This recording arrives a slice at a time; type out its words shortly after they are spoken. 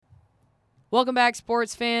Welcome back,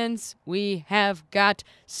 sports fans. We have got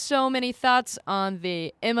so many thoughts on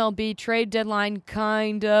the MLB trade deadline,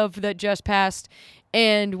 that just passed,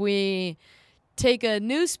 and we take a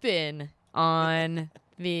new spin on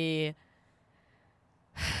the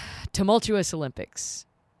tumultuous Olympics.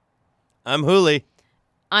 I'm Hooley.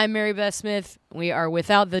 I'm Mary Beth Smith. We are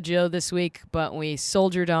without the Joe this week, but we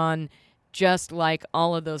soldiered on just like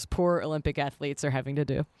all of those poor Olympic athletes are having to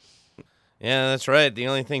do. Yeah, that's right. The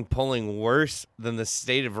only thing polling worse than the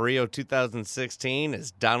state of Rio 2016 is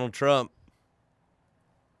Donald Trump.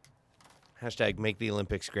 Hashtag make the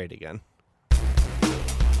Olympics great again.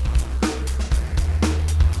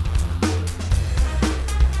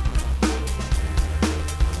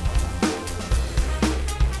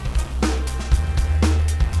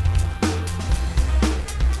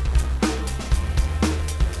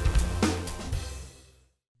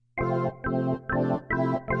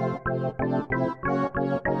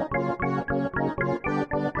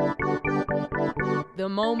 The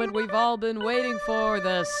moment we've all been waiting for,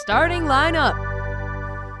 the starting lineup.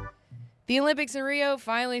 The Olympics in Rio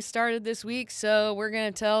finally started this week, so we're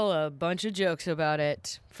going to tell a bunch of jokes about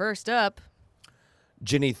it. First up,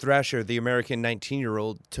 Ginny Thrasher, the American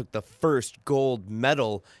 19-year-old, took the first gold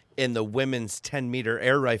medal in the women's 10-meter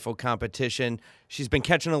air rifle competition. She's been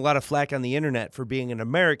catching a lot of flack on the internet for being an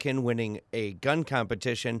American winning a gun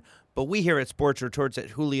competition, but we here at Sports Retorts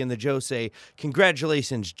at Hooley and the Joe say,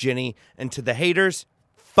 congratulations, Ginny, and to the haters,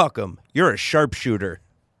 fuck 'em. You're a sharpshooter.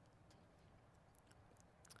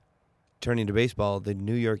 Turning to baseball, the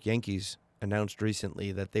New York Yankees announced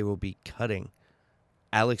recently that they will be cutting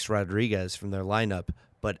Alex Rodriguez from their lineup,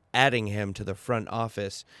 but adding him to the front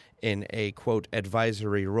office in a, quote,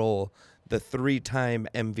 advisory role. The 3-time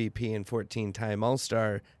MVP and 14-time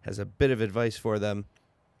All-Star has a bit of advice for them.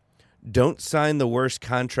 Don't sign the worst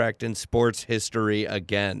contract in sports history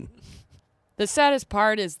again. the saddest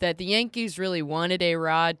part is that the Yankees really wanted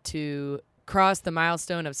A-Rod to cross the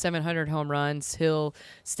milestone of 700 home runs. He'll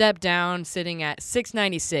step down sitting at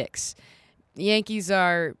 696. The Yankees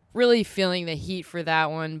are really feeling the heat for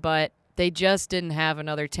that one, but they just didn't have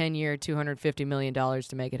another 10-year, $250 million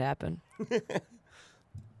to make it happen.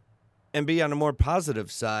 And be on a more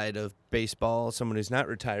positive side of baseball, someone who's not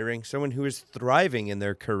retiring, someone who is thriving in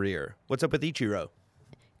their career. What's up with Ichiro?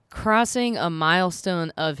 Crossing a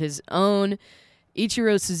milestone of his own,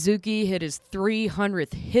 Ichiro Suzuki hit his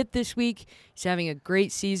 300th hit this week. He's having a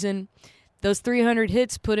great season. Those 300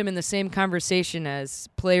 hits put him in the same conversation as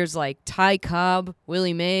players like Ty Cobb,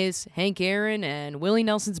 Willie Mays, Hank Aaron, and Willie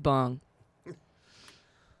Nelson's bong.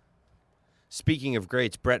 Speaking of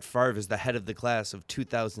greats, Brett Favre is the head of the class of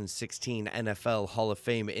 2016 NFL Hall of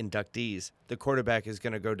Fame inductees. The quarterback is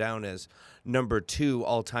going to go down as number 2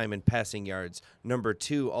 all-time in passing yards, number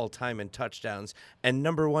 2 all-time in touchdowns, and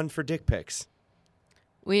number 1 for dick pics.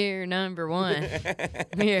 We're number 1.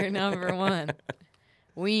 We're number 1.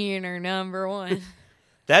 Wiener number 1.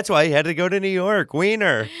 That's why he had to go to New York.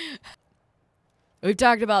 Wiener. We've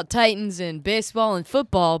talked about Titans in baseball and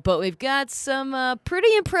football, but we've got some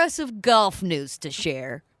pretty impressive golf news to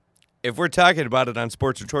share. If we're talking about it on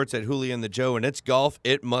Sports Retorts at Hooley and the Joe and it's golf,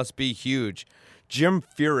 it must be huge. Jim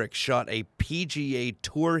Furyk shot a PGA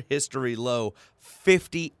Tour history low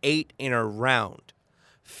 58 in a round.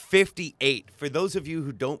 58. For those of you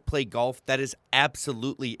who don't play golf, that is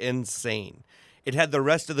absolutely insane. It had the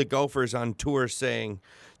rest of the golfers on tour saying,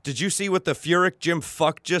 "Did you see what the Furyk Jim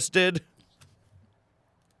Fuck just did?"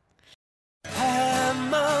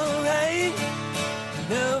 I'm alright,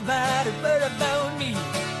 nobody but about me.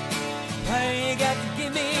 Why you got to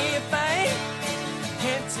give me a fight?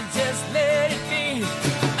 Can't you just let it be?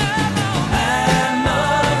 I'm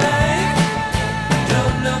alright,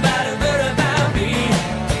 don't nobody worry about me.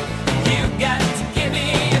 You got to give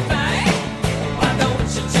me a fight. Why don't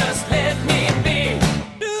you just let me be?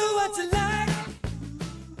 Do what you like.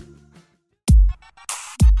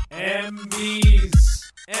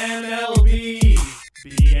 MBs, MLB,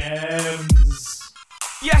 BMs.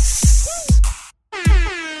 Yes!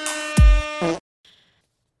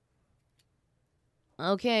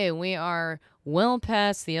 Okay, we are well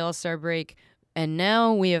past the All-Star break, and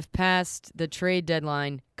now we have passed the trade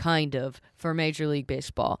deadline, kind of, for Major League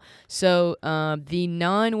Baseball. So the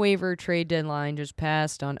non-waiver trade deadline just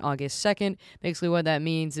passed on August 2nd. Basically what that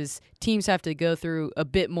means is teams have to go through a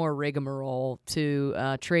bit more rigmarole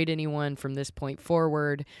to trade anyone from this point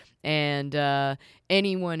forward, and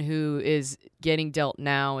anyone who is getting dealt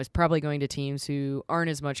now is probably going to teams who aren't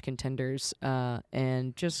as much contenders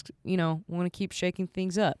and just, want to keep shaking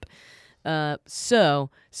things up.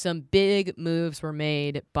 So some big moves were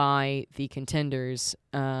made by the contenders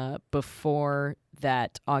before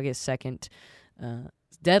that August 2nd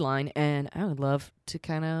deadline, and I would love to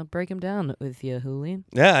kind of break them down with you, Julian.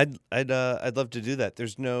 Yeah, I'd love to do that.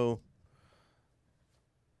 There's no.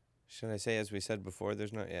 Should I say, as we said before,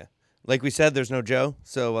 there's no. Yeah, like we said, there's no Joe.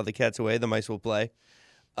 So while the cat's away, the mice will play.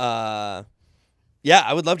 Yeah,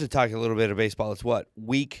 I would love to talk a little bit of baseball. It's what,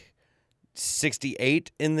 week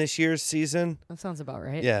 68 in this year's season? That sounds about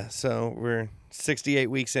right. Yeah, so we're 68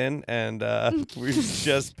 weeks in, and we've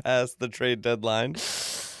just passed the trade deadline.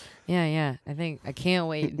 Yeah. I can't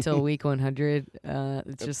wait until week 100.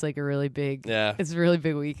 It's just like a really big. Yeah. It's a really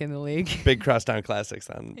big week in the league. Big crosstown classics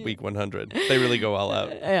on week 100. They really go all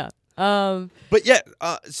out. Yeah. But yeah,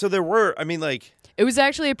 so there were, I mean, like. It was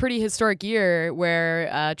actually a pretty historic year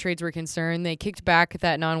where trades were concerned. They kicked back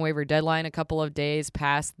that non-waiver deadline a couple of days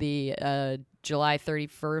past the July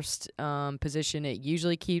 31st position it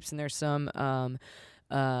usually keeps, and there's some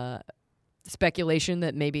speculation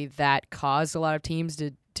that maybe that caused a lot of teams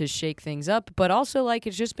to shake things up. But also, like,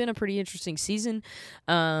 it's just been a pretty interesting season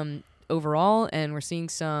overall, and we're seeing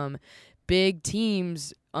some big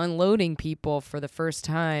teams unloading people for the first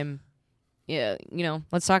time. Yeah,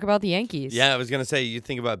 let's talk about the Yankees. Yeah, I was going to say, you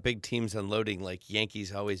think about big teams unloading, like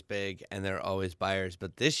Yankees always big, and they're always buyers.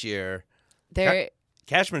 But this year,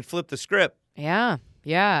 Cashman flipped the script. Yeah.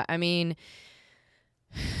 I mean,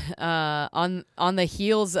 on the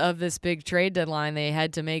heels of this big trade deadline, they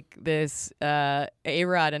had to make this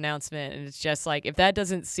A-Rod announcement, and it's just like, if that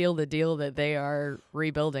doesn't seal the deal that they are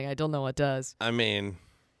rebuilding, I don't know what does. I mean,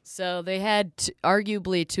 so they had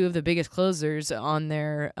arguably two of the biggest closers on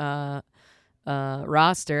their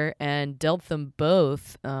roster and dealt them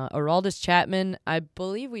both. Aroldis Chapman, I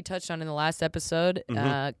believe we touched on in the last episode,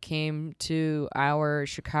 came to our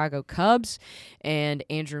Chicago Cubs, and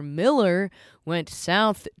Andrew Miller went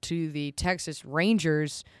south to the Texas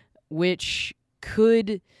Rangers, which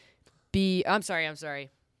could be... I'm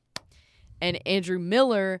sorry. And Andrew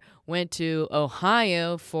Miller went to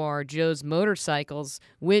Ohio for Joe's Motorcycles,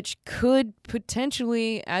 which could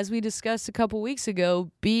potentially, as we discussed a couple weeks ago,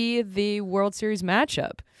 be the World Series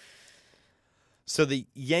matchup. So the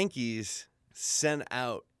Yankees sent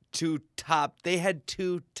out two top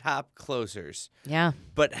closers. Yeah.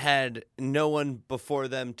 But had no one before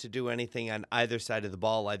them to do anything on either side of the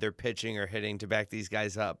ball, either pitching or hitting, to back these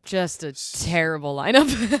guys up. Just a terrible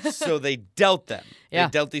lineup. So they dealt them. Yeah.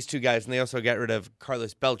 They dealt these two guys, and they also got rid of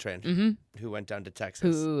Carlos Beltran, who went down to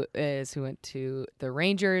Texas. Who went to the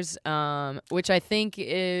Rangers, which I think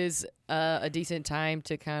is a decent time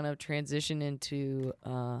to kind of transition into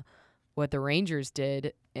what the Rangers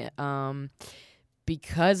did.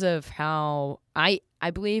 Because of how I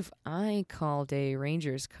believe I called a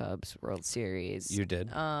Rangers-Cubs World Series. You did.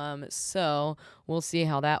 So we'll see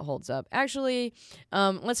how that holds up. Actually,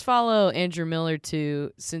 let's follow Andrew Miller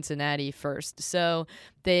to Cincinnati first. So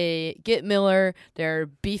they get Miller. They're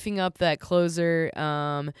beefing up that closer.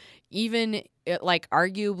 Even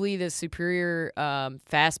arguably the superior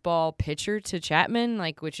fastball pitcher to Chapman,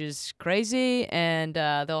 which is crazy. And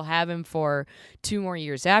they'll have him for 2 more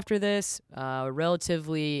years after this.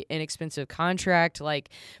 Relatively inexpensive contract.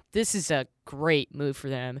 This is a great move for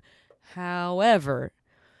them. However,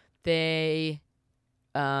 they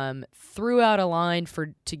threw out a line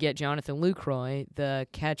to get Jonathan Lucroy, the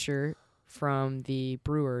catcher from the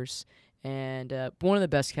Brewers, and one of the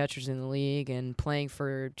best catchers in the league, and playing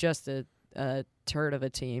for just a turd of a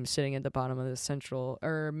team sitting at the bottom of the Central,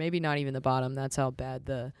 or maybe not even the bottom. That's how bad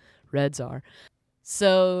the Reds are.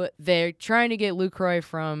 So they're trying to get Lucroy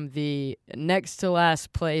from the next to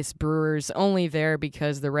last place Brewers, only there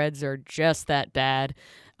because the Reds are just that bad.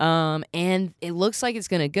 And it looks like it's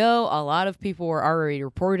going to go. A lot of people were already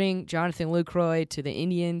reporting Jonathan Lucroy to the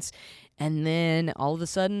Indians, and then all of a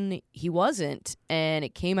sudden he wasn't. And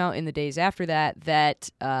it came out in the days after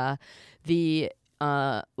that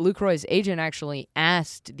Lucroy's agent actually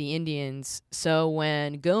asked the Indians, so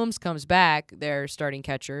when Gomes comes back, their starting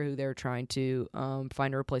catcher, who they're trying to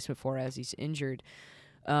find a replacement for as he's injured,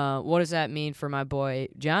 what does that mean for my boy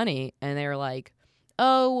Johnny? And they were like,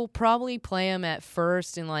 oh, we'll probably play him at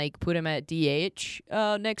first and put him at DH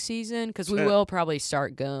next season because we will probably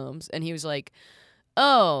start Gomes. And he was like,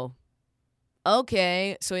 oh,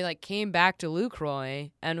 okay. So he came back to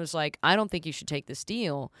Lucroy and was like, I don't think you should take this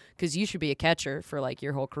deal because you should be a catcher for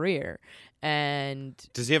your whole career. And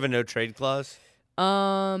does he have a no trade clause?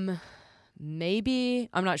 Maybe.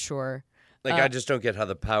 I'm not sure. I just don't get how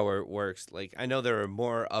the power works. I know there are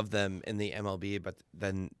more of them in the MLB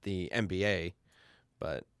than the NBA,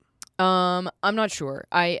 but I'm not sure.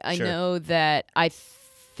 I Sure. know that I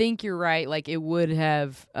think you're right. It would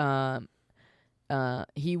have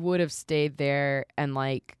he would have stayed there and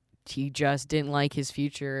he just didn't like his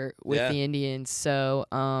future with Yeah. the Indians. So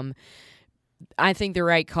I think the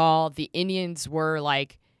right call. The Indians were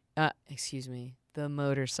like, the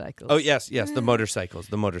motorcycles. Oh, yes, the motorcycles.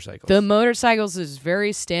 The motorcycles. The motorcycles is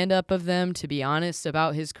very stand up of them, to be honest,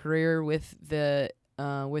 about his career with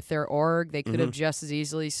with their org. They could have just as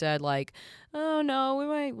easily said like, oh no, we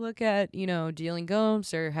might look at dealing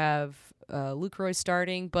Gomes or have Lucroy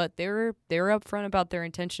starting, but they were upfront about their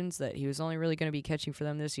intentions that he was only really going to be catching for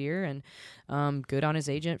them this year, and good on his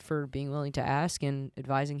agent for being willing to ask and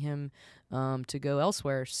advising him to go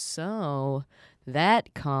elsewhere. So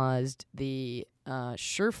that caused the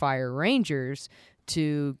surefire Rangers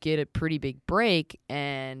to get a pretty big break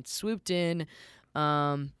and swooped in,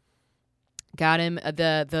 got him.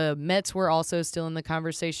 The Mets were also still in the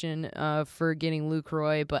conversation for getting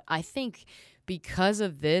Lucroy, but I think because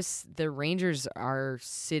of this, the Rangers are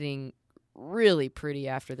sitting really pretty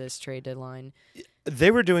after this trade deadline. They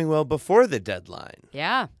were doing well before the deadline.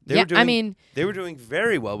 Yeah. They were doing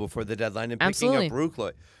very well before the deadline and picking Absolutely. up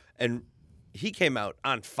Lucroy. And he came out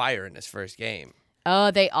on fire in his first game.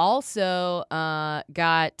 They also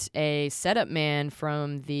got a setup man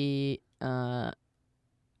from the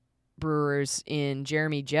Brewers in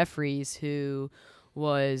Jeremy Jeffries, who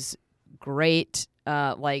was great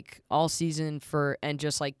all season and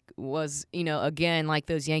just was again like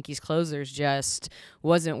those Yankees closers, just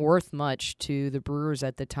wasn't worth much to the Brewers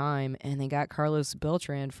at the time, and they got Carlos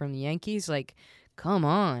Beltran from the Yankees. Like, come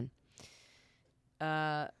on.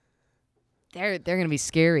 They're gonna be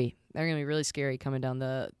scary. They're gonna be really scary coming down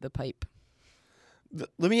the pipe.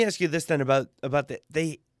 Let me ask you this then about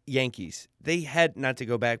the Yankees. They had, not to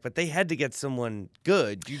go back, but they had to get someone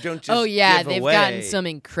good. You don't just give they've away gotten some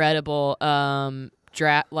incredible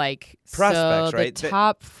draft prospects, so right? The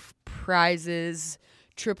top prizes: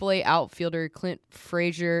 AAA outfielder Clint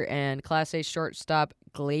Frazier and Class A shortstop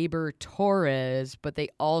Gleyber Torres. But they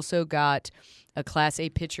also got a Class A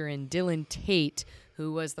pitcher in Dylan Tate,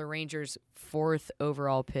 who was the Rangers' 4th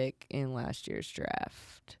overall pick in last year's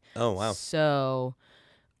draft. Oh wow! So,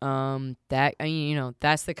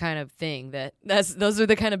 that's the kind of thing those are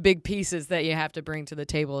the kind of big pieces that you have to bring to the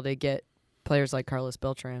table to get players like Carlos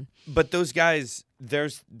Beltran. But those guys,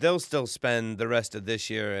 they'll still spend the rest of this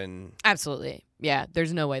year, and Absolutely, yeah.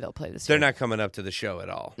 There's no way they'll play this they're year. not coming up to the show at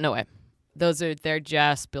all. No way. They're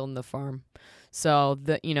just building the farm. So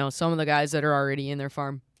some of the guys that are already in their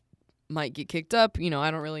farm might get kicked up. I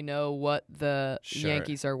don't really know what the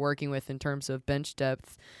Yankees are working with in terms of bench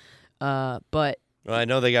depth. But Well, I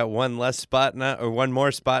know they got one more spot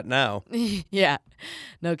now. yeah,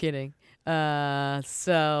 no kidding.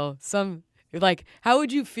 So how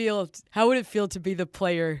would you feel? How would it feel to be the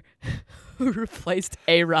player who replaced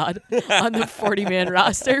A-Rod on the 40-man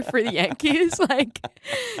roster for the Yankees? Like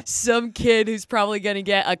some kid who's probably gonna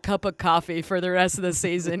get a cup of coffee for the rest of the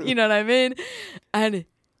season. You know what I mean? And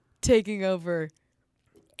taking over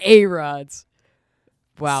A-Rod's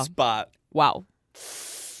Spot. Wow.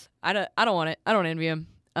 I don't want it. I don't envy him.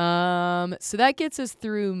 So that gets us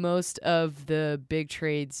through most of the big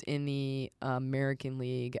trades in the American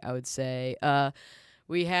League, I would say.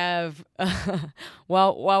 We have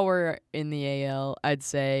while we're in the AL, I'd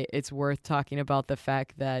say it's worth talking about the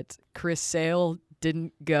fact that Chris Sale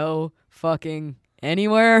didn't go fucking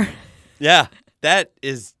anywhere. Yeah, that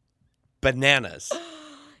is bananas.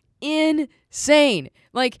 Insane.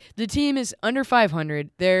 Like, the team is under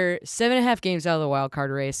 500. They're 7.5 games out of the wild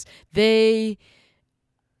card race. They,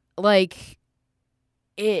 like,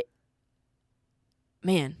 it.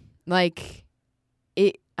 Man, like,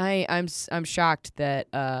 it. I'm shocked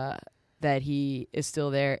that that he is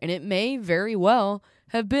still there, and it may very well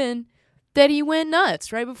have been that he went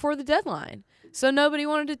nuts right before the deadline, so nobody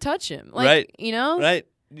wanted to touch him. Like, Right. Right.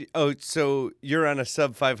 Oh, so you're on a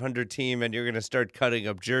sub 500 team and you're going to start cutting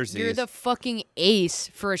up jerseys. You're the fucking ace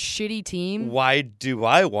for a shitty team. Why do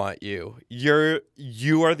I want you?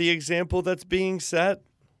 You are the example that's being set?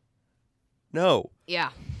 No.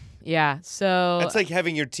 Yeah. Yeah. So That's like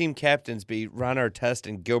having your team captains be Ron Artest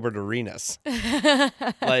and Gilbert Arenas.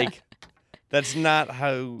 Like, that's not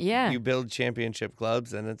how you build championship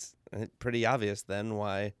clubs, and it's pretty obvious then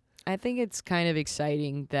why. I think it's kind of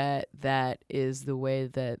exciting that is the way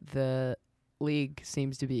that the league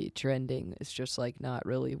seems to be trending. It's just like not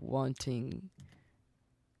really wanting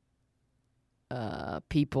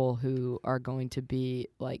people who are going to be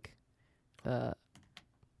like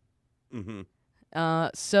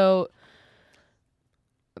so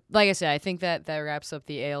like I said, I think that wraps up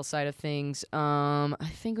the AL side of things. I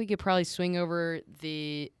think we could probably swing over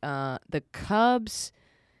the Cubs.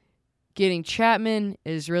 getting Chapman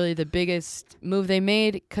is really the biggest move they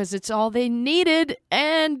made because it's all they needed,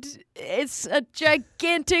 and it's a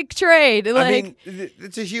gigantic trade. Like,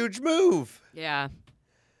 it's a huge move. yeah.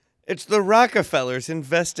 It's the Rockefellers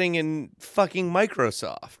investing in fucking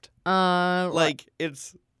Microsoft.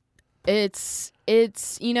 It's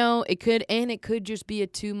it could just be a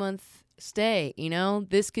 2-month stay.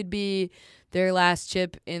 This could be their last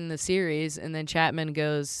chip in the series, and then Chapman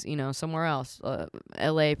goes somewhere else,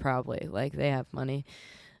 LA probably. Like, they have money.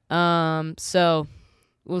 So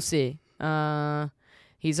we'll see.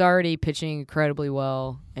 He's already pitching incredibly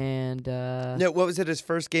well, and what was it? His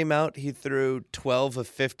first game out, he threw 12 of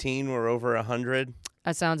 15, were over 100.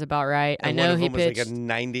 that sounds about right. And I know one of he them pitched was like a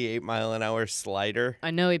 98-mile-an-hour slider. I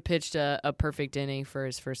know he pitched a perfect inning for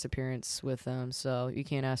his first appearance with them, so you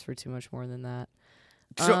can't ask for too much more than that.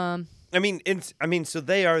 So, so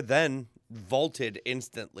they are then vaulted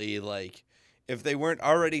instantly. Like, if they weren't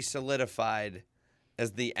already solidified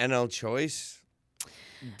as the NL choice,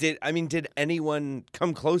 did anyone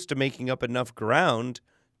come close to making up enough ground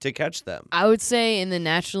to catch them? I would say in the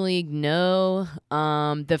National League, no.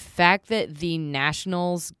 The fact that the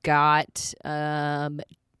Nationals got Mark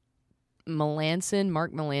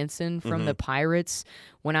Melancon from the Pirates,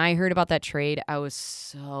 when I heard about that trade, I was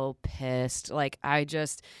so pissed. Like,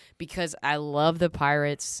 because I love the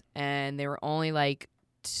Pirates, and they were only like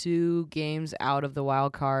 2 games out of the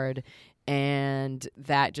wild card, and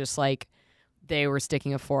that just like they were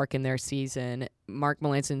sticking a fork in their season. Mark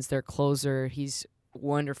Melancon's their closer. He's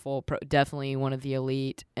wonderful, definitely one of the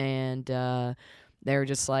elite, and they're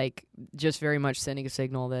just very much sending a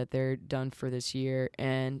signal that they're done for this year.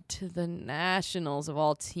 And to the Nationals of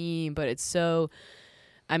all team, but it's so,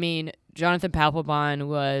 Jonathan Papelbon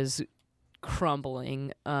was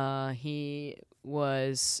crumbling. He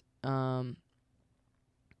was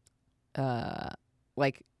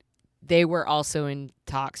they were also in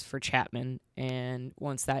talks for Chapman, and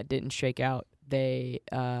once that didn't shake out, they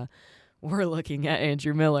were looking at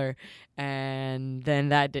Andrew Miller, and then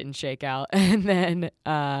that didn't shake out, and then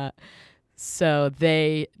so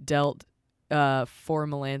they dealt for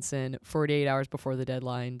Melancon 48 hours before the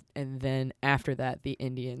deadline, and then after that, the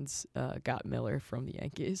Indians got Miller from the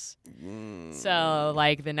Yankees. So,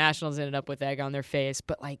 the Nationals ended up with egg on their face,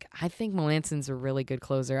 but, I think Melancon's a really good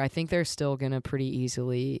closer. I think they're still going to pretty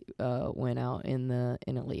easily win out in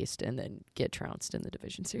at least, and then get trounced in the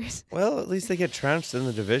division series. Well, at least they get trounced in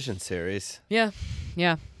the division series. Yeah.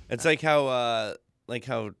 It's like how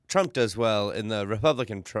Trump does well in the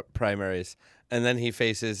Republican primaries, and then he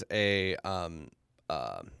faces a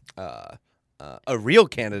real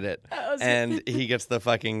candidate, and he gets the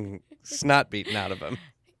fucking snot beaten out of him.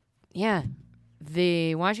 Yeah,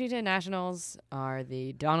 the Washington Nationals are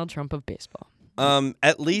the Donald Trump of baseball.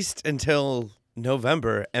 At least until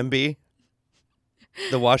November, MB.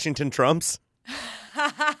 The Washington Trumps.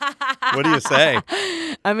 What do you say?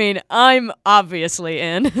 I'm obviously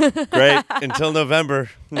in. Great. Until November.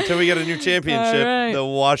 Until we get a new championship. Right. The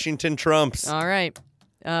Washington Trumps. All right.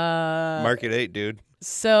 Market 8, dude.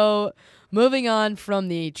 So, moving on from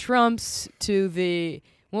the Trumps to the,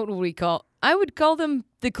 what would we call? I would call them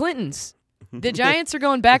the Clintons. The Giants are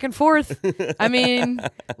going back and forth.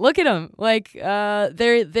 Look at them.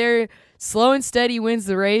 They're slow and steady wins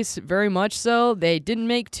the race, very much so. They didn't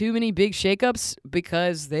make too many big shakeups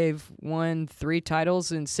because they've won 3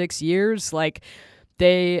 titles in 6 years. The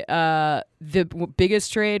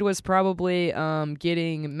biggest trade was probably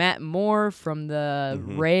getting Matt Moore from the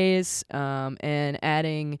Rays and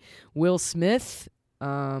adding Will Smith,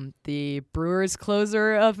 the Brewers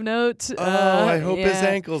closer of note. I hope his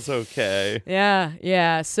ankle's okay.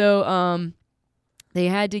 Yeah. So they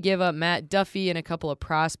had to give up Matt Duffy and a couple of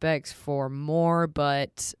prospects for Moore,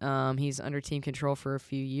 but he's under team control for a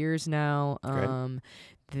few years now.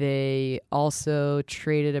 They also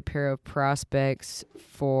traded a pair of prospects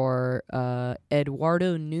for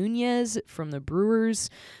Eduardo Nunez from the Brewers.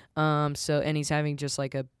 And he's having just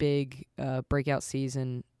a big breakout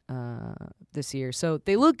season this year. So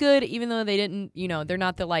they look good, even though they didn't, they're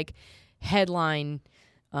not the headline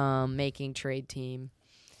making trade team.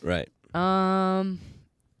 Right. And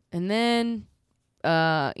then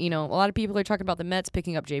a lot of people are talking about the Mets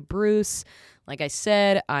picking up Jay Bruce. Like I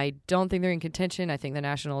said, I don't think they're in contention. I think the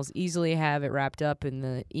Nationals easily have it wrapped up in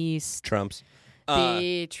the East. Trumps.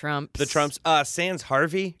 The Trumps. The Trumps. Sans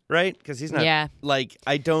Harvey, right? Because he's not. Yeah. Like,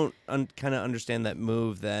 I don't kind of understand that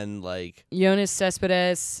move. Then, like, Jonas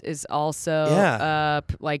Cespedes is also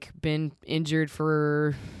been injured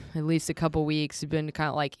for at least a couple weeks. He's been kind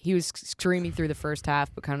of like he was screaming through the first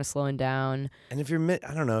half, but kind of slowing down. and if you're,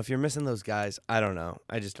 I don't know, if you're missing those guys, I don't know.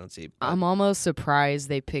 I just don't see. I'm almost surprised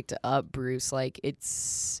they picked up Bruce. Like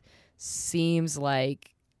seems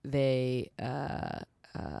like they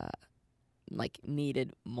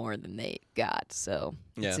needed more than they got. So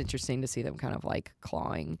it's interesting to see them kind of like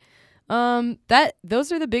clawing.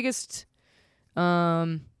 Those are the biggest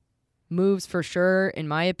moves for sure, in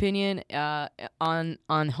my opinion. On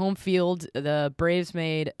home field, the Braves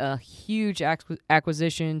made a huge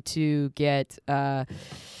acquisition to get Matt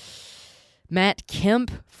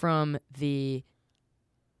Kemp from the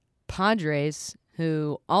Padres,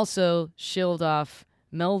 who also shilled off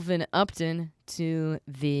Melvin Upton to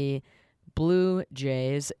the Blue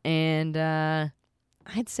Jays, and I'd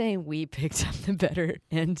say we picked up the better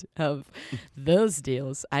end of those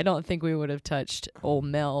deals. I don't think we would have touched old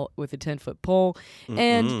Mel with a 10-foot pole.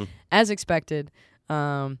 And as expected,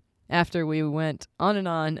 after we went on and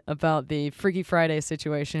on about the Freaky Friday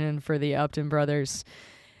situation for the Upton brothers,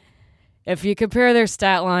 if you compare their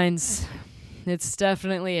stat lines, it's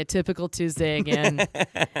definitely a typical Tuesday again.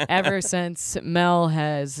 Ever since Mel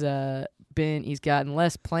has he's gotten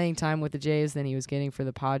less playing time with the Jays than he was getting for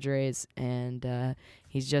the Padres, and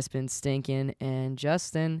he's just been stinking. And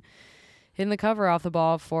Justin hitting the cover off the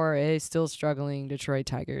ball for a still struggling Detroit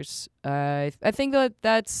Tigers. I think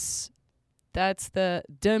that's the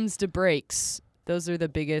dims to breaks. Those are the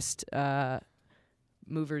biggest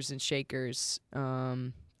movers and shakers.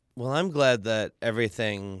 Well, I'm glad that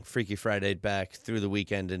everything Freaky Friday'd back through the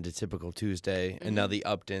weekend into typical Tuesday, and now the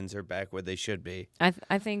Uptons are back where they should be.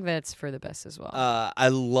 I think that's for the best as well. I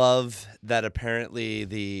love that apparently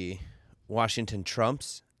the Washington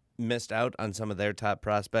Trumps missed out on some of their top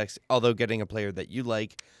prospects, although getting a player that you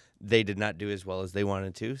like, they did not do as well as they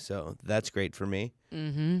wanted to, so that's great for me.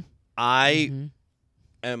 I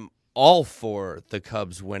am all for the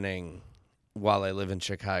Cubs winning while I live in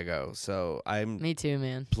Chicago. So I'm Me too,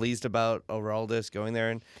 man. pleased about Oraldis going there.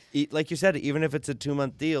 And like you said, even if it's a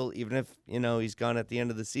 2-month deal, even if, he's gone at the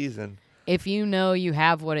end of the season. If you know you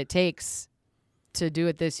have what it takes to do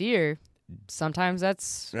it this year, sometimes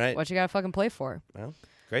that's Right. what you got to fucking play for. Well,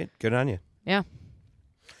 great. Good on you. Yeah.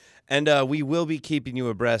 And we will be keeping you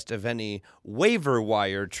abreast of any waiver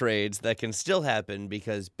wire trades that can still happen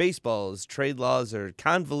because baseball's trade laws are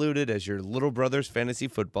convoluted as your little brother's fantasy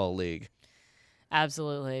football league.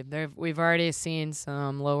 Absolutely. We've already seen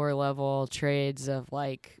some lower level trades of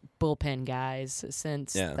like bullpen guys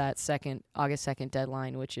since that August 2nd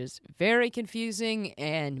deadline, which is very confusing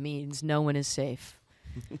and means no one is safe.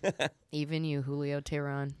 Even you, Julio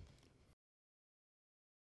Teheran.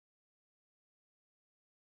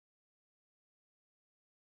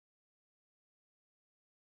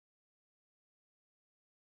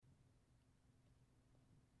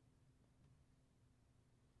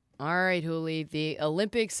 All right, Huli, the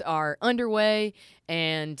Olympics are underway,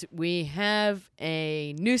 and we have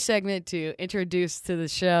a new segment to introduce to the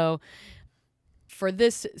show. For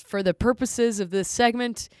the purposes of this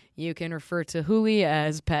segment, you can refer to Huli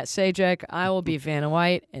as Pat Sajak. I will be Vanna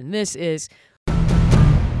White, and this is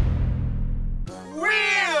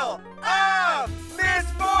Wheel of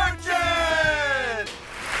Misfortune!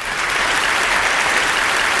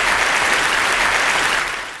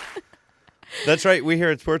 That's right. We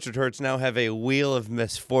here at Sports Retorts now have a wheel of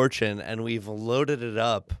misfortune, and we've loaded it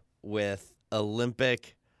up with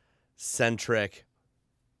Olympic-centric.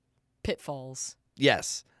 pitfalls.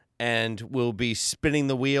 Yes. And we'll be spinning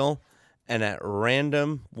the wheel, and at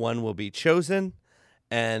random, one will be chosen,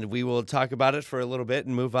 and we will talk about it for a little bit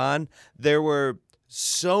and move on. There were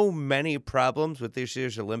so many problems with this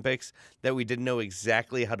year's Olympics that we didn't know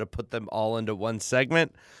exactly how to put them all into one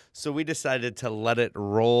segment, so we decided to let it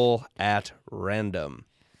roll at random.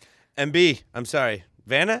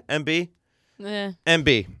 Vanna, MB?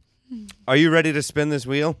 MB, are you ready to spin this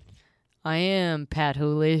wheel? I am Pat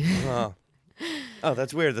Hooley. Oh,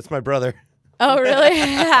 that's weird. That's my brother. Oh, really?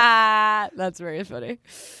 That's very funny.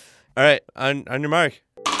 All right, on your mark.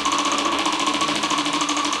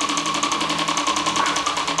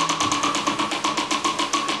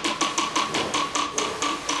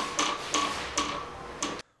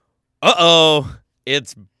 Uh-oh,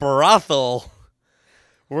 it's brothel.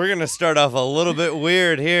 We're going to start off a little bit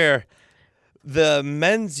weird here. The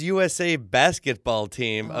men's USA basketball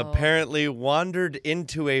team apparently wandered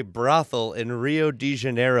into a brothel in Rio de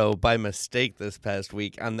Janeiro by mistake this past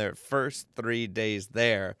week on their first 3 days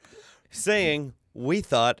there. saying, "We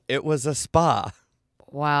thought it was a spa."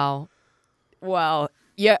 Wow.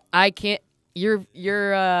 Yeah, I can't. Your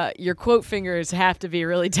quote fingers have to be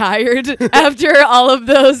really tired after all of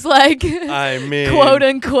those I mean, quote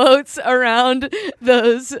unquotes around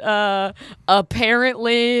those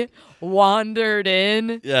apparently wandered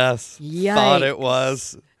in. yes, thought it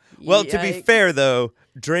was. Well, to be Yikes. fair though,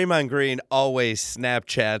 Draymond Green always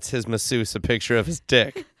Snapchats his masseuse a picture of his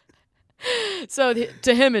dick. So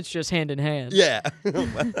to him, it's just hand in hand. Yeah.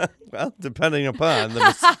 Well, depending upon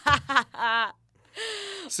the.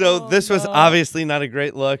 So this was obviously not a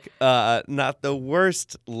great look, not the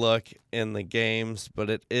worst look in the games, but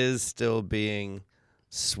it is still being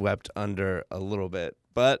swept under a little bit.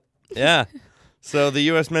 But yeah, so the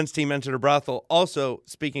U.S. men's team entered a brothel. Also,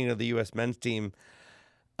 speaking of the U.S. men's team,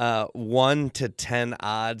 1 to 10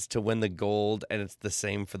 odds to win the gold, and it's the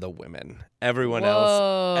same for the women. Everyone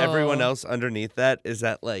else underneath that is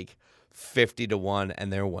at like 50 to 1,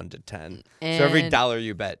 and they're 1 to 10. So every dollar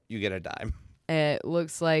you bet, you get a dime. It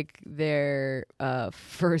looks like their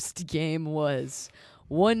first game was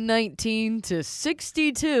 119 to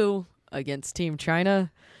 62 against Team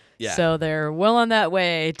China. Yeah. So they're well on that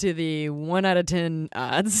way to the 1 out of 10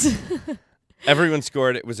 odds. Everyone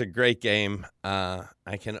scored. It was a great game. I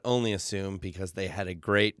can only assume because they had a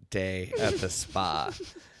great day at the spa.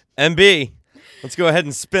 MB, let's go ahead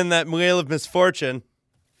and spin that wheel of misfortune.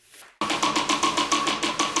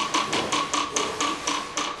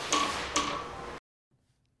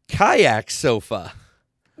 Kayak sofa.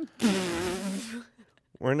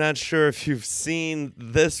 We're not sure if you've seen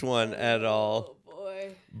this one at all. Oh,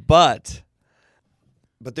 boy. But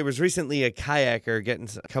there was recently a kayaker getting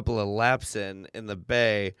a couple of laps in the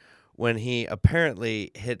bay when he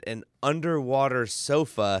apparently hit an underwater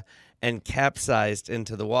sofa and capsized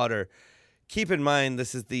into the water. Keep in mind,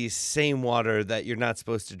 this is the same water that you're not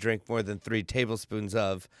supposed to drink more than 3 tablespoons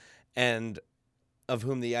of, and of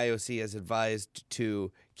whom the IOC has advised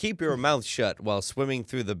to keep your mouth shut while swimming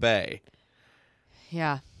through the bay.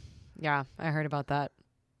 Yeah, I heard about that.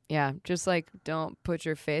 Yeah, just like don't put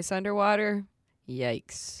your face underwater.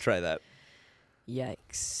 Yikes. Try that.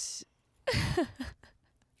 Yikes.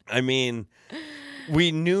 I mean,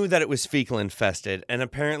 we knew that it was fecal infested, and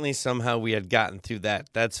apparently somehow we had gotten through that.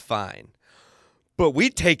 That's fine. But we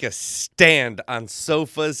take a stand on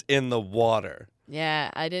sofas in the water. Yeah,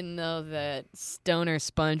 I didn't know that Stoner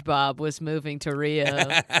SpongeBob was moving to Rio.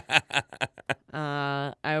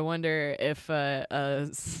 I wonder if an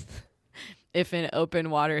open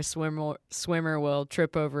water swimmer will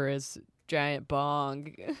trip over his giant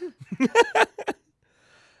bong.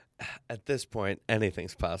 At this point,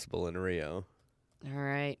 anything's possible in Rio. All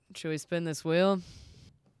right, should we spin this wheel?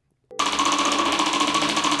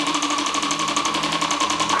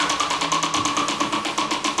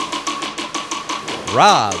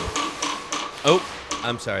 Rob. Oh,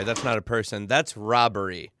 I'm sorry. That's not a person. That's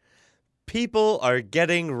robbery. People are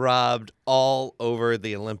getting robbed all over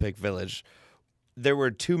the Olympic Village. There were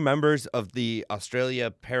 2 members of the Australia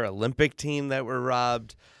Paralympic team that were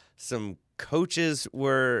robbed. Some coaches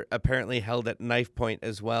were apparently held at knife point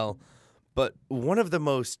as well. But one of the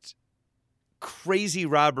most crazy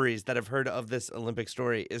robberies that I've heard of this Olympic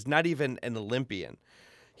story is not even an Olympian.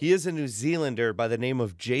 He is a New Zealander by the name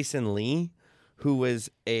of Jason Lee, who was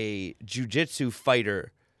a jiu-jitsu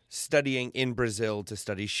fighter studying in Brazil to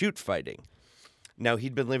study shoot fighting. Now,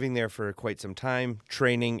 he'd been living there for quite some time,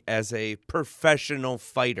 training as a professional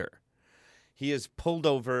fighter. He is pulled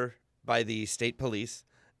over by the state police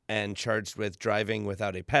and charged with driving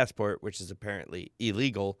without a passport, which is apparently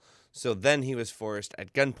illegal. So then he was forced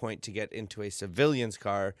at gunpoint to get into a civilian's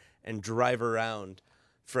car and drive around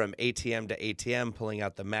from ATM to ATM, pulling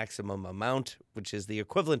out the maximum amount, which is the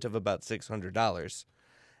equivalent of about $600.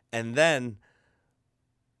 And then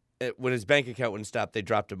when his bank account wouldn't stop, they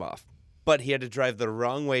dropped him off. But he had to drive the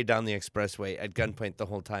wrong way down the expressway at gunpoint the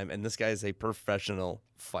whole time. And this guy is a professional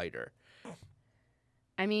fighter.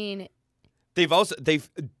 I mean, They've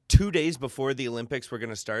 2 days before the Olympics were going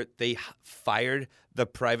to start, they fired the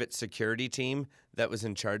private security team that was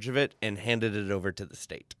in charge of it and handed it over to the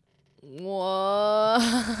state. what?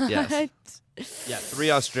 Yes. Yeah,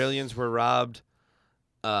 3 Australians were robbed.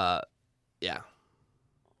 Yeah.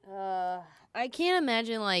 I can't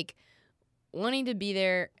imagine, like, wanting to be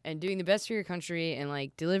there and doing the best for your country and,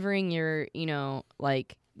 like, delivering your,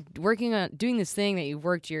 like, working on doing this thing that you've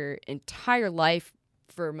worked your entire life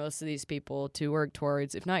for most of these people to work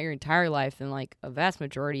towards, if not your entire life, then, like, a vast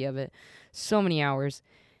majority of it, so many hours.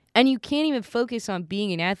 And you can't even focus on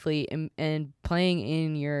being an athlete and playing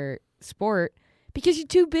in your sport because you're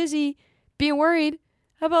too busy being worried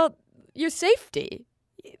about your safety.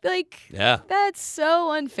 Like, Yeah. that's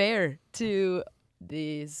so unfair to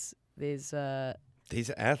these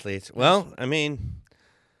athletes. Well, I mean,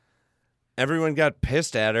 everyone got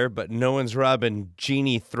pissed at her, but no one's robbing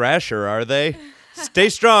Jeannie Thrasher, are they? Stay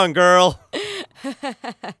strong, girl.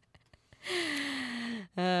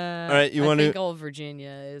 All right, you want I think to? old Virginia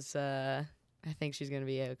is. I think she's gonna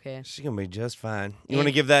be okay. She's gonna be just fine. You Yeah. want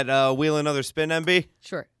to give that wheel another spin, MB?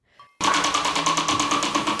 Sure.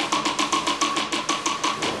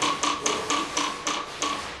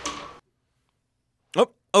 Oh,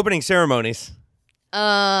 opening ceremonies.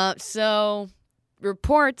 So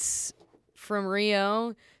reports from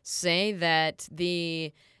Rio say that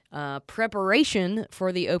the preparation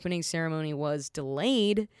for the opening ceremony was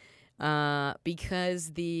delayed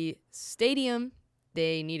because the stadium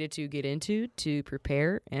they needed to get into to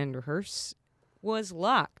prepare and rehearse was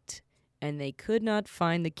locked, and they could not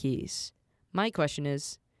find the keys. My question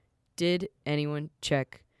is, did anyone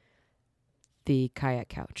check the kayak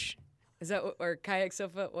couch? Is that or kayak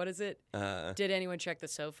sofa? What is it? Did anyone check the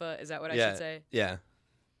sofa? Is that what I should say? Yeah.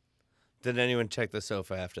 Did anyone check the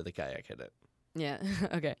sofa after the kayak hit it? Yeah.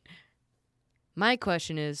 Okay. My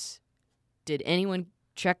question is, did anyone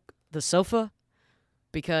check the sofa?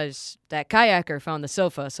 Because that kayaker found the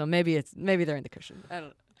sofa, so maybe they're in the cushion. I don't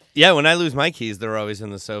know. Yeah, when I lose my keys, they're always in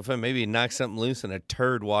the sofa. Maybe knock something loose and a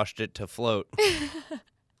turd washed it to float.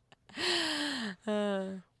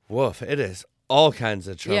 Woof, it is all kinds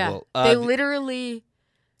of trouble. Yeah, they literally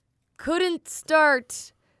couldn't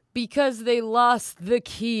start because they lost the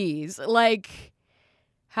keys. Like,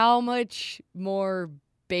 how much more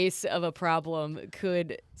base of a problem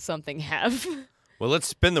could something have? Well, let's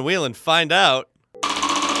spin the wheel and find out.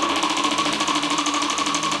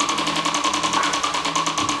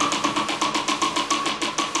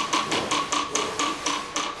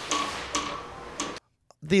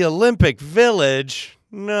 The Olympic Village?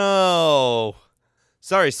 No.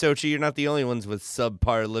 Sorry, Sochi, you're not the only ones with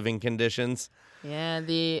subpar living conditions. Yeah,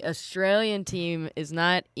 the Australian team is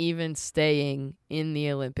not even staying in the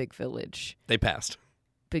Olympic Village They passed.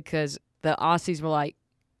 because the Aussies were like,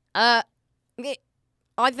 I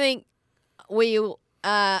think we'll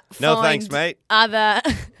No find thanks, mate. other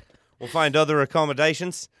We'll find other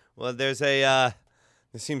accommodations. Well, there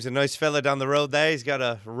seems a nice fella down the road there. He's got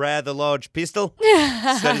a rather large pistol.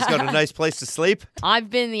 Said he's got a nice place to sleep. I've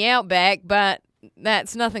been in the outback, but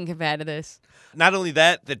that's nothing compared to this. Not only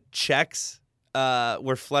that, the Czechs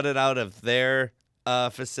were flooded out of their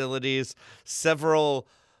facilities. Several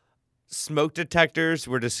smoke detectors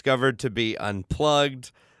were discovered to be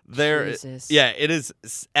unplugged. Jesus. Yeah, it is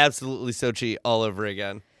absolutely Sochi all over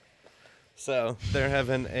again. So they're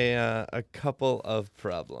having a couple of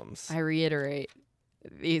problems. I reiterate,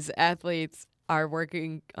 these athletes are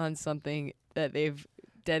working on something that they've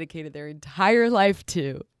dedicated their entire life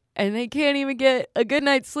to, and they can't even get a good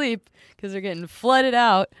night's sleep because they're getting flooded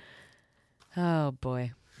out. Oh,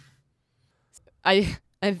 boy. I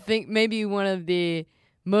think maybe one of the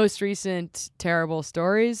most recent terrible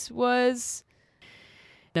stories was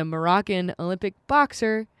a Moroccan Olympic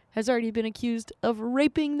boxer has already been accused of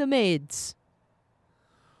raping the maids.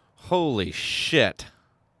 Holy shit.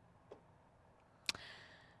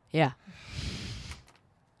 Yeah.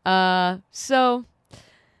 So,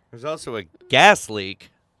 There's also a gas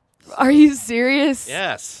leak. are you serious?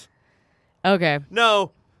 Yes. Okay.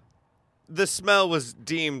 No, the smell was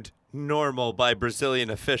deemed normal by Brazilian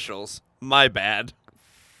officials. My bad.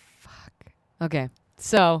 Okay.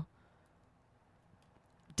 So,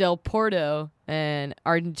 Del Porto, an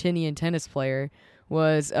Argentinian tennis player,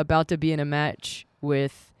 was about to be in a match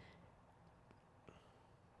with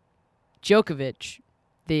Djokovic,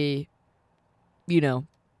 the,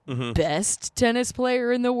 best tennis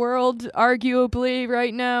player in the world, arguably,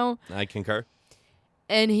 right now. I concur.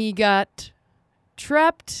 And he got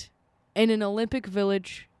trapped in an Olympic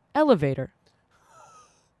Village elevator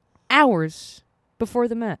hours before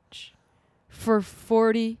the match for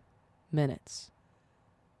 40 minutes.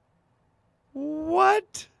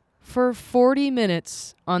 What? For 40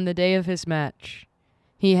 minutes on the day of his match,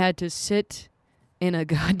 he had to sit in a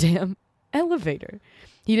goddamn elevator.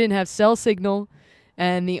 He didn't have cell signal,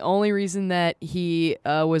 and the only reason that he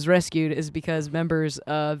was rescued is because members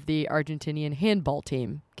of the Argentinian handball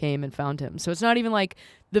team came and found him. So it's not even like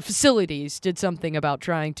the facilities did something about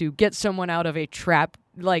trying to get someone out of a trap,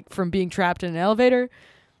 like from being trapped in an elevator.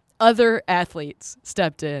 Other athletes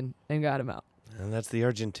stepped in and got him out. And that's the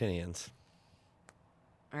Argentinians.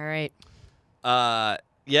 All right.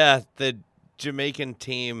 Yeah, the Jamaican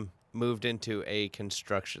team moved into a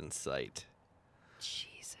construction site.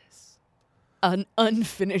 Jesus. An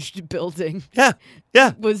unfinished building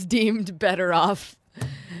Yeah. was deemed better off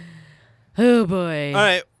Oh boy.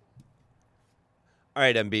 All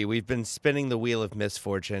right, MB, we've been spinning the wheel of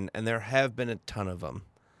misfortune, and there have been a ton of them.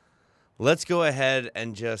 Let's go ahead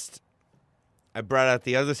and I brought out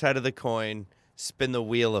the other side of the coin, spin the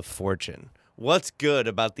wheel of fortune. What's good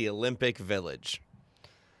about the Olympic Village?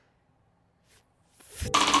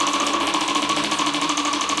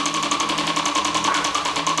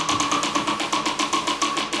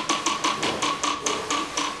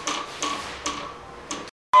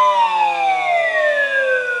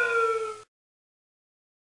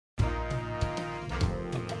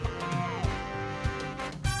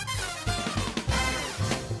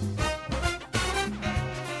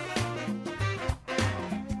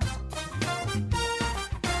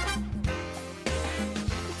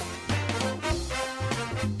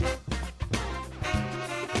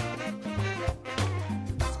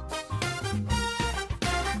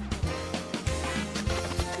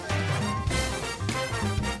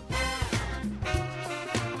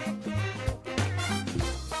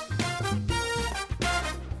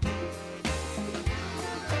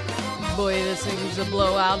 Boy, this thing's a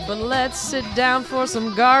blowout, but let's sit down for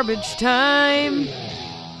some garbage time.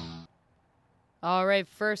 All right,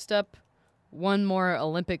 first up, one more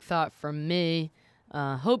Olympic thought from me.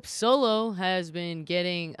 Hope Solo has been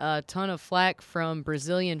getting a ton of flack from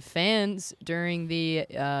Brazilian fans during the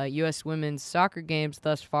U.S. women's soccer games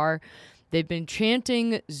thus far. They've been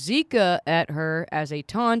chanting Zika at her as a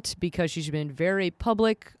taunt because she's been very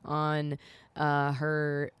public on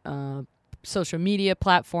her social media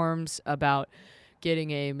platforms about getting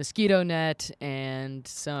a mosquito net and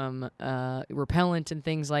some repellent and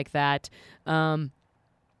things like that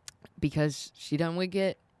because she done would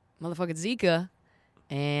get motherfucking Zika.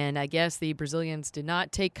 And I guess the Brazilians did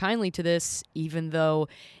not take kindly to this, even though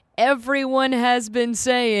everyone has been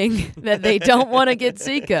saying that they don't want to get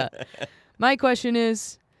Zika. My question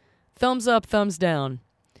is, thumbs up, thumbs down.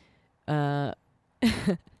 Hope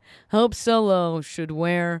Solo should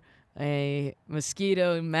wear a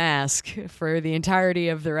mosquito mask for the entirety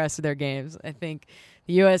of the rest of their games. I think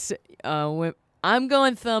the U.S. I'm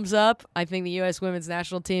going thumbs up. I think the U.S. women's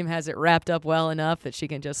national team has it wrapped up well enough that she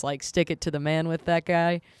can just stick it to the man with that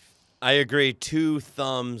guy. I agree. 2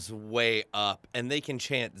 thumbs way up, and they can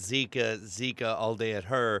chant Zika, Zika all day at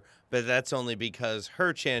her, but that's only because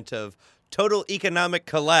her chant of total economic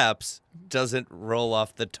collapse doesn't roll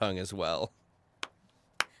off the tongue as well.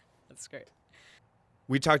 That's great.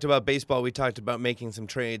 We talked about baseball. We talked about making some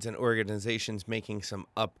trades and organizations making some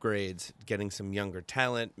upgrades, getting some younger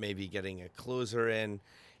talent, maybe getting a closer in.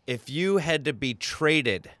 If you had to be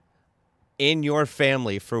traded in your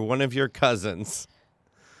family for one of your cousins,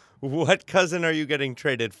 what cousin are you getting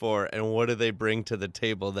traded for, and what do they bring to the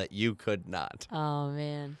table that you could not? Oh,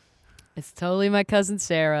 man. It's totally my cousin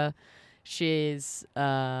Sarah. She's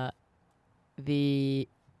the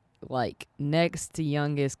next to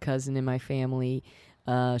youngest cousin in my family.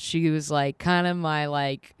 She was kind of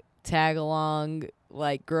my tag along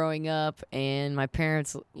growing up, and my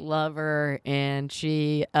parents love her, and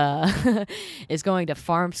she is going to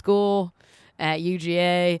farm school at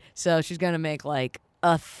UGA, so she's gonna make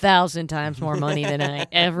 1,000 times more money than I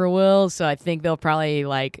ever will. So I think they'll probably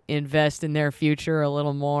invest in their future a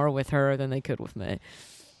little more with her than they could with me.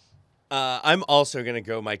 I'm also gonna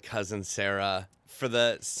go my cousin Sarah, for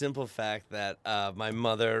the simple fact that my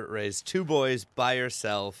mother raised 2 boys by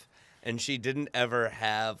herself, and she didn't ever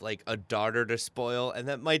have, a daughter to spoil. And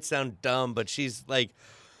that might sound dumb, but she's like,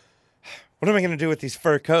 what am I going to do with these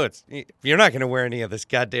fur coats? You're not going to wear any of this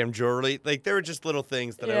goddamn jewelry. There were just little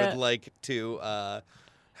things that I would like to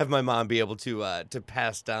have my mom be able to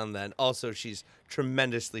pass down then. Also, she's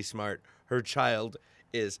tremendously smart. Her child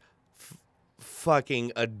is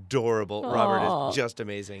fucking adorable. Aww. Robert is just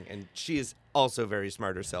amazing, and she is also very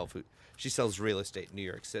smart herself. She sells real estate in New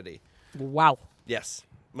York City. Wow. Yes.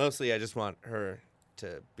 Mostly I just want her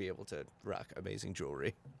to be able to rock amazing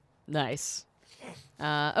jewelry. Nice.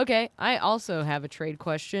 Okay, I also have a trade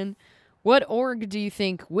question. What org do you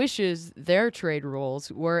think wishes their trade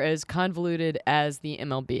rules were as convoluted as the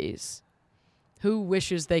MLB's? Who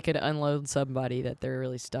wishes they could unload somebody that they're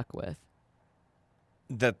really stuck with?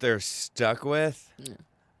 That they're stuck with? Yeah.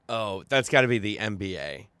 Oh, that's got to be the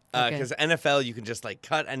NBA. Okay. Because NFL, you can just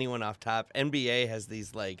cut anyone off top. NBA has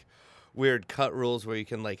these weird cut rules where you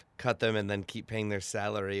can cut them and then keep paying their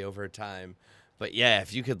salary over time. But yeah,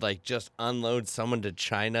 if you could just unload someone to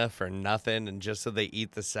China for nothing and just so they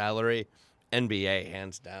eat the salary, NBA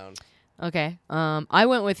hands down. Okay. I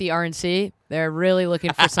went with the RNC. They're really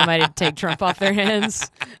looking for somebody to take Trump off their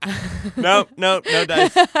hands. No dice. No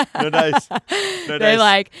dice. No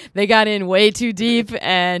dice. They got in way too deep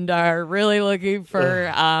and are really looking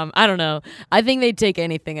for I don't know. I think they'd take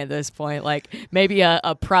anything at this point. Like maybe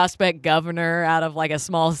a prospect governor out of like a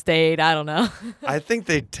small state. I don't know. I think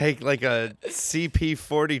they'd take like a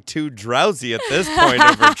CP-42 Drowsy at this point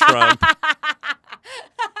over Trump.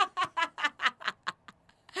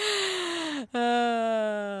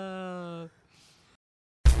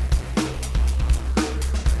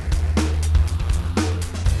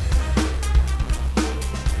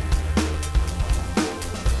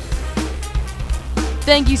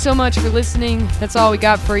 Thank you so much for listening. That's all we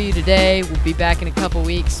got for you today. We'll be back in a couple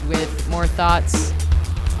weeks with more thoughts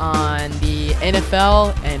on the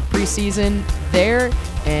NFL and preseason there.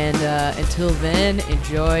 And until then,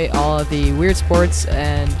 enjoy all of the weird sports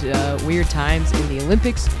and weird times in the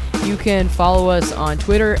Olympics. You can follow us on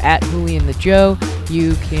Twitter at HoolieandTheJoe.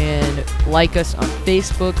 You can like us on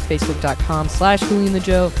Facebook,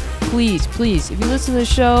 facebook.com/HoolieandTheJoe. Please, if you listen to the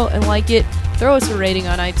show and like it, throw us a rating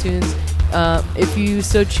on iTunes. If you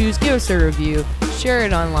so choose, give us a review. Share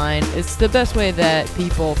it online. It's the best way that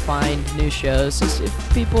people find new shows. Just if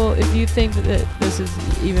you think that this is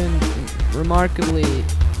even remarkably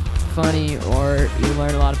funny or you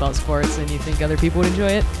learn a lot about sports and you think other people would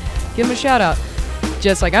enjoy it, give them a shout out.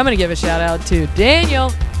 Just like I'm going to give a shout out to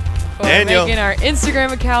Daniel for making our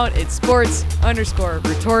Instagram account. It's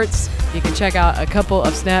sports_retorts. You can check out a couple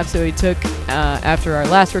of snaps that we took after our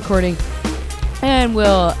last recording. And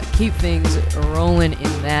we'll keep things rolling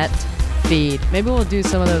in that feed. Maybe we'll do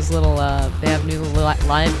some of those little, they have new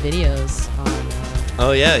live videos on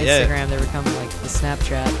Instagram. They were coming like the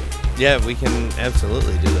Snapchat. Yeah, we can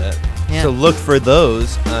absolutely do that. Yeah. So look for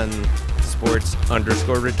those on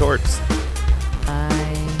sports_retorts.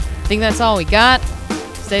 I think that's all we got.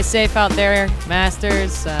 Stay safe out there,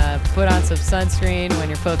 Masters. Put on some sunscreen when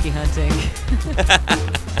you're poke hunting.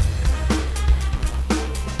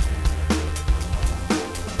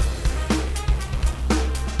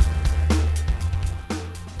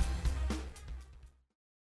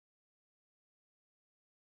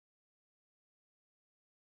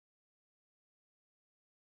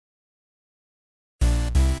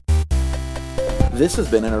 This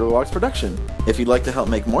has been a Nerdalogs production. If you'd like to help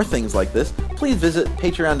make more things like this, please visit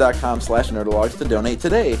patreon.com/nerdalogs to donate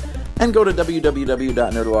today. And go to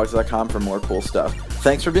www.nerdalogs.com for more cool stuff.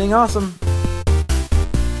 Thanks for being awesome.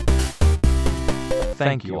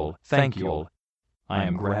 Thank you all. I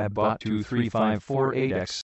am GrabBot23548X.